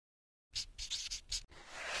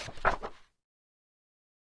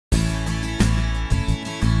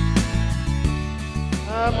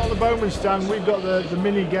On the Bowman stand we've got the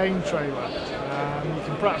mini game trailer. You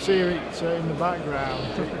can perhaps hear it in the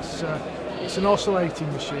background. It's an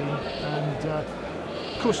oscillating machine, and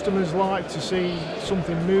customers like to see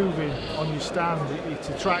something moving on your stand. It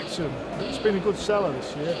attracts them. It's been a good seller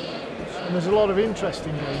this year, and there's a lot of interest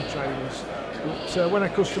in game trailers. But when a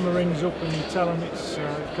customer rings up and you tell them it's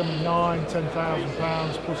coming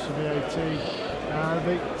 £9,000–10,000 plus the VAT,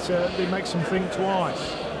 it makes them think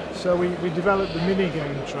twice. So we developed the mini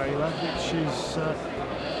game trailer, which is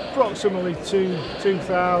approximately 2,000,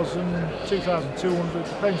 2,200,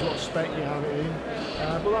 depends what spec you have it in.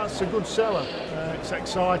 But that's a good seller. It's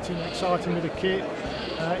exciting bit of kit,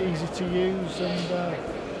 easy to use, and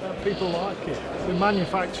people like it. We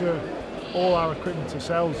manufacture all our equipment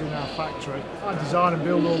ourselves in our factory. I design and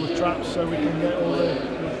build all the traps so we can get all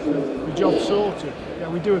the job sorted. Yeah,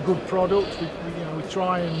 we do a good product. We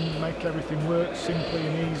try and make everything work simply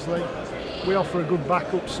and easily. We offer a good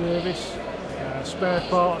backup service. Spare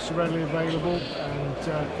parts are readily available,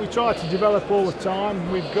 and we try to develop all the time.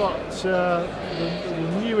 We've got the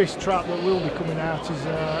newest trap that will be coming out is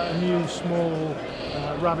a new small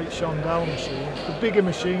rabbit chondelle machine. The bigger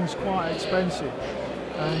machine's quite expensive,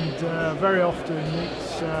 and very often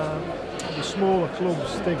it's the smaller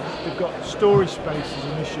clubs, they've got storage space as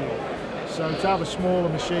an issue. So to have a smaller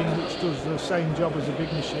machine which does the same job as a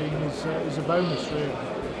big machine is a bonus really.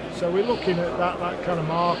 So we're looking at that kind of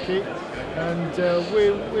market, and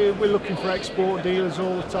we're looking for export dealers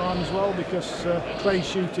all the time as well, because clay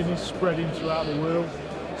shooting is spreading throughout the world.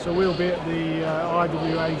 So we'll be at the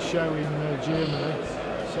IWA show in Germany.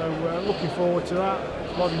 So looking forward to that.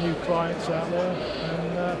 A lot of new clients out there,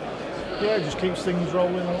 and yeah, it just keeps things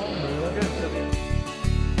rolling along really.